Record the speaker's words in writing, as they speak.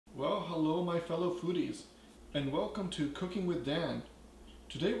hello my fellow foodies, and welcome to Cooking with Dan.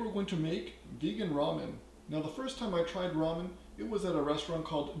 Today we're going to make vegan ramen. Now the first time I tried ramen, it was at a restaurant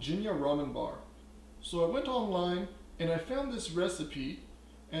called Jinya Ramen Bar. So I went online and I found this recipe,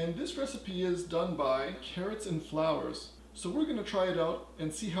 and this recipe is done by carrots and flowers. So we're going to try it out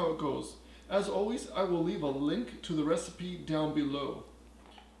and see how it goes. As always, I will leave a link to the recipe down below.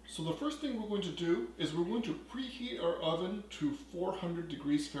 So the first thing we're going to do is we're going to preheat our oven to 400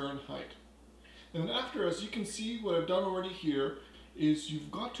 degrees Fahrenheit. And then after, as you can see, what I've done already here is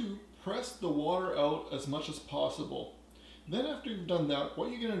you've got to press the water out as much as possible. Then after you've done that, what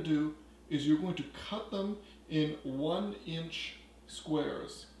you're going to do is you're going to cut them in 1-inch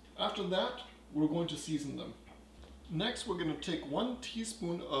squares. After that, we're going to season them. Next, we're going to take 1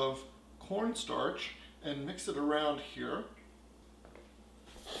 teaspoon of cornstarch and mix it around here.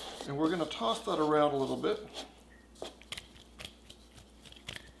 And we're going to toss that around a little bit.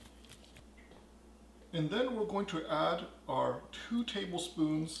 And then we're going to add our 2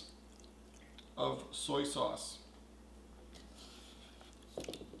 tablespoons of soy sauce.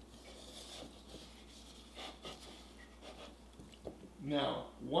 Now,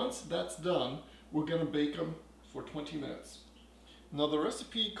 once that's done, we're going to bake them for 20 minutes. Now the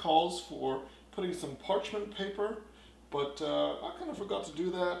recipe calls for putting some parchment paper, but I kind of forgot to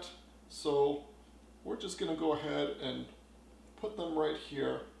do that, so we're just going to go ahead and put them right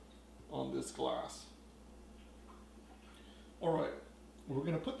here on this glass. Alright, we're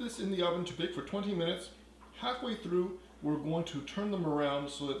going to put this in the oven to bake for 20 minutes. Halfway through, we're going to turn them around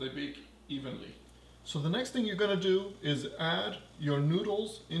so that they bake evenly. So the next thing you're going to do is add your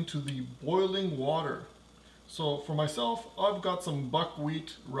noodles into the boiling water. So for myself, I've got some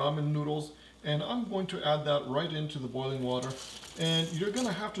buckwheat ramen noodles, and I'm going to add that right into the boiling water. And you're going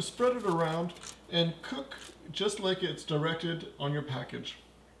to have to spread it around and cook just like it's directed on your package.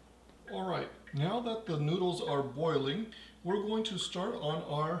 Alright, now that the noodles are boiling, we're going to start on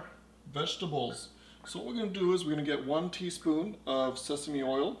our vegetables. So what we're going to do is we're going to get 1 teaspoon of sesame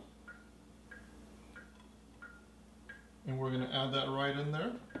oil. And we're going to add that right in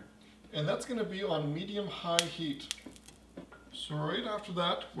there. And that's going to be on medium-high heat. So right after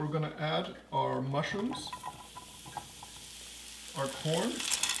that, we're going to add our mushrooms, our corn,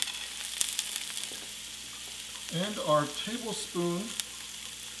 and our tablespoon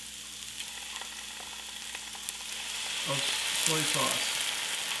of soy sauce.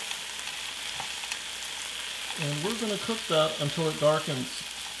 And we're going to cook that until it darkens.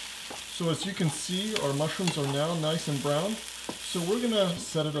 So as you can see, our mushrooms are now nice and brown. So we're going to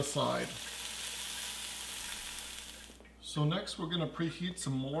set it aside. So next we're going to preheat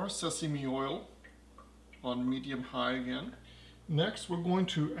some more sesame oil on medium-high again. Next we're going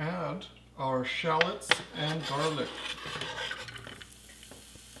to add our shallots and garlic.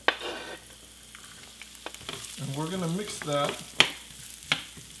 And we're going to mix that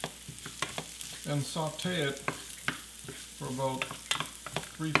and saute it for about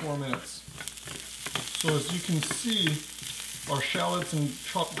 3-4 minutes. So as you can see, our shallots and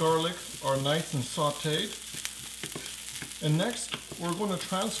chopped garlic are nice and sauteed. And next, we're going to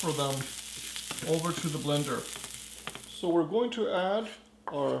transfer them over to the blender. So we're going to add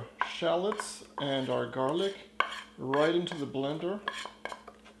our shallots and our garlic right into the blender,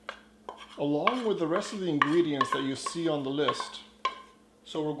 along with the rest of the ingredients that you see on the list.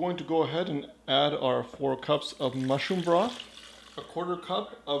 So we're going to go ahead and add our 4 cups of mushroom broth, a 1/4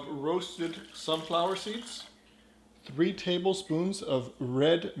 cup of roasted sunflower seeds, 3 tablespoons of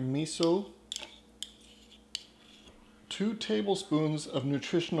red miso, 2 tablespoons of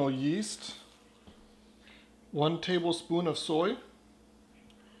nutritional yeast, 1 tablespoon of soy,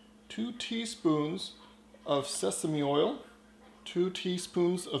 2 teaspoons of sesame oil, 2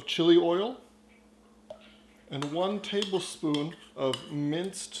 teaspoons of chili oil, and 1 tablespoon of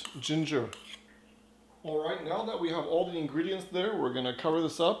minced ginger. Alright, now that we have all the ingredients there, we're going to cover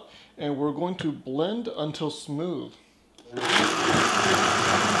this up and we're going to blend until smooth.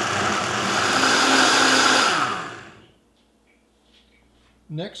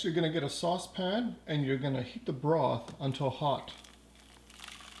 Next, you're going to get a saucepan and you're going to heat the broth until hot.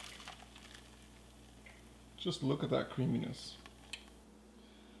 Just look at that creaminess.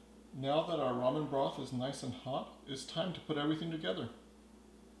 Now that our ramen broth is nice and hot, it's time to put everything together.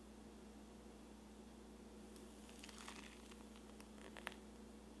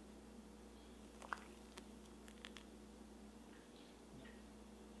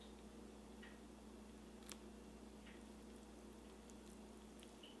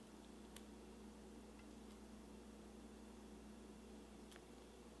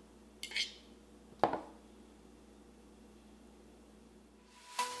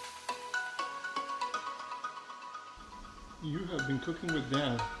 You have been cooking with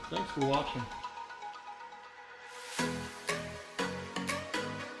Dan. Thanks for watching.